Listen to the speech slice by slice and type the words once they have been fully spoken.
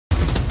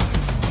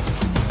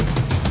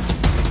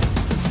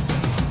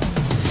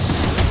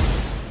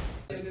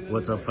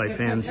What's up, fight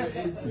fans?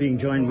 Being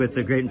joined with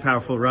the great and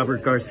powerful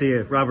Robert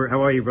Garcia. Robert,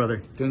 how are you,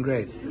 brother? Doing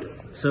great.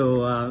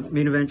 So,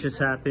 main event just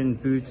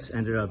happened. Boots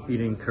ended up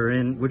beating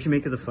Karen. What'd you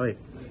make of the fight?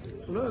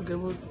 Look, it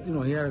was,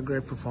 he had a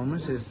great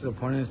performance. His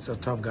opponent's a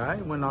tough guy.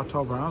 Went out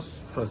 12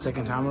 rounds for the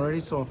second time already.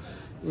 So,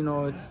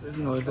 it's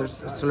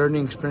a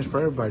learning experience for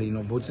everybody.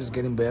 Boots is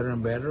getting better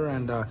and better,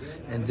 and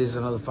this is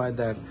another fight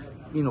that,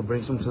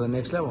 brings him to the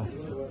next level.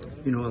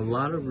 A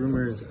lot of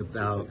rumors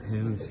about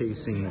him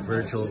facing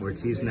Vergil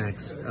Ortiz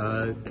next.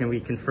 Can we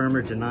confirm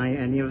or deny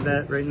any of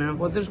that right now?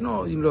 Well, there's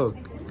no, look,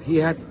 he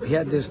had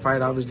this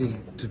fight obviously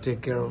to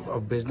take care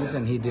of business,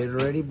 and he did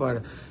already.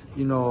 But,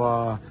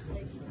 the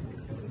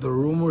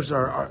rumors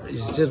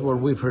is just what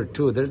we've heard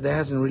too. There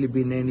hasn't really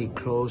been any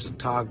close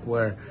talk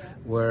where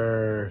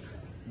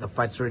the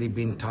fight's already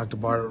been talked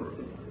about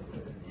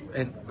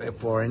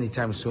for any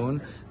time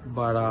soon.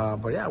 But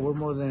yeah, we're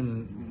more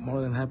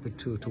than happy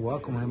to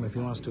welcome him if he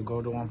wants to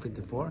go to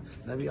 154.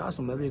 That'd be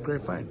awesome. That'd be a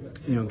great fight.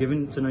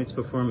 Given tonight's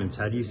performance,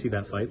 how do you see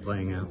that fight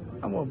playing out?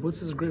 Well,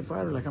 Boots is a great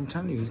fighter. Like I'm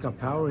telling you, he's got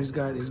power. He's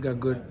got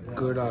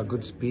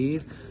good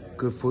speed,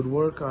 good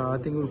footwork. I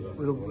think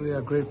it'll be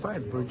a great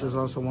fight. Vergil's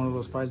also one of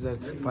those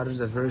fighters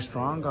that's very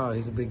strong.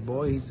 He's a big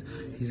boy.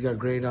 He's got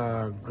great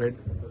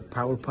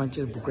power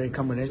punches, great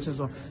combinations.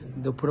 So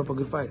they'll put up a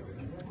good fight.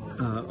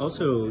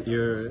 Also,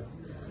 your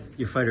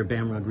fighter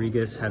Bam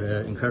Rodriguez had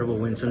an incredible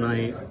win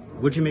tonight.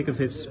 What'd you make of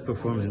his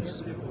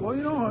performance?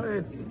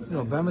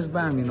 Well, Bam is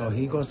Bam.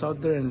 He goes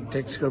out there and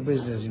takes care of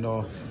business. He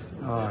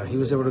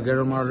was able to get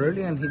him out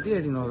early, and he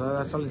did.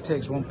 That's all it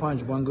takes: one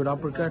punch, one good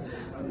uppercut,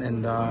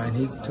 and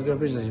he took care of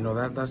business.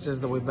 That's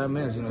just the way Bam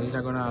is. He's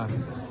not gonna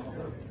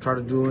try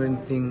to do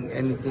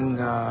anything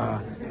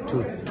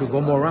to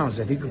go more rounds.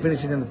 If he could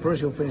finish it in the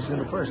first, he'll finish it in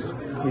the first.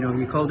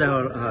 You called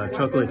out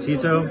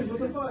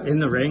Chukhadzhian in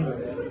the ring.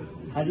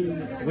 What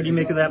do you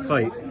make of that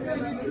fight?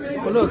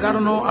 Well, look, I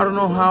don't know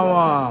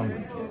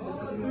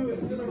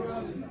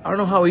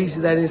how easy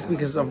that is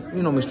because of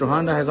Mr.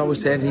 Honda has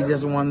always said he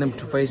doesn't want them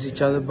to face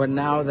each other. But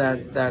now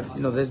that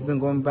there's been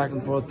going back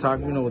and forth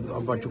talk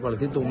about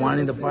Chocolatito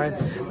wanting the fight,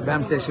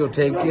 Bam says he'll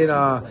take it.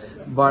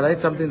 But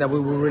it's something that we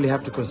will really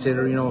have to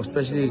consider.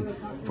 Especially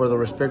for the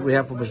respect we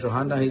have for Mr.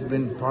 Honda. He's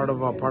been part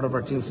of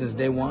our team since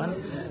day one,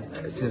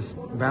 since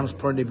Bam's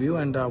pro debut,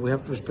 and we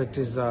have to respect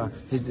his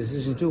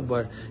decision too.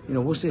 But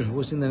we'll see.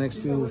 We'll see in the next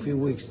few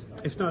weeks.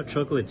 If not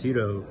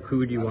Chocolatito, who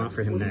would you want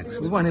for him next?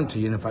 We want him to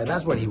unify.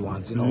 That's what he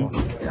wants.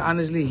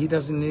 Honestly, he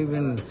doesn't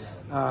even.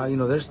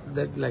 There's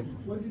that, like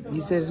he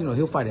says,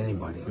 he'll fight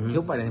anybody. Mm-hmm.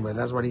 He'll fight anybody.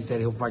 That's what he said.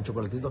 He'll fight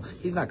Chocolatito.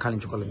 He's not calling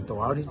Chocolatito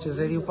out. He just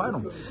said he'll fight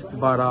him.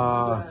 But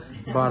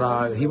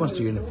he wants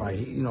to unify.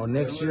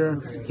 Next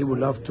year he would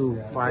love to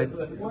fight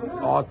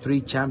all three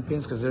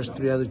champions because there's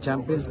three other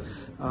champions,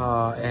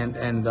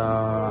 and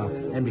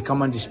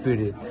become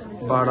undisputed.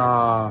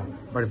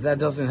 But if that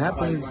doesn't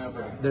happen,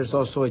 there's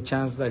also a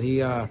chance that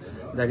he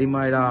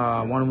might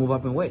want to move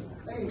up in weight.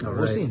 All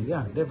we'll right. see.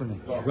 Yeah, definitely.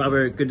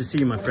 Robert, good to see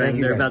you, my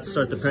friend. They're about to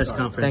start the press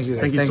conference. Thank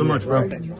you. Thank you so much, bro.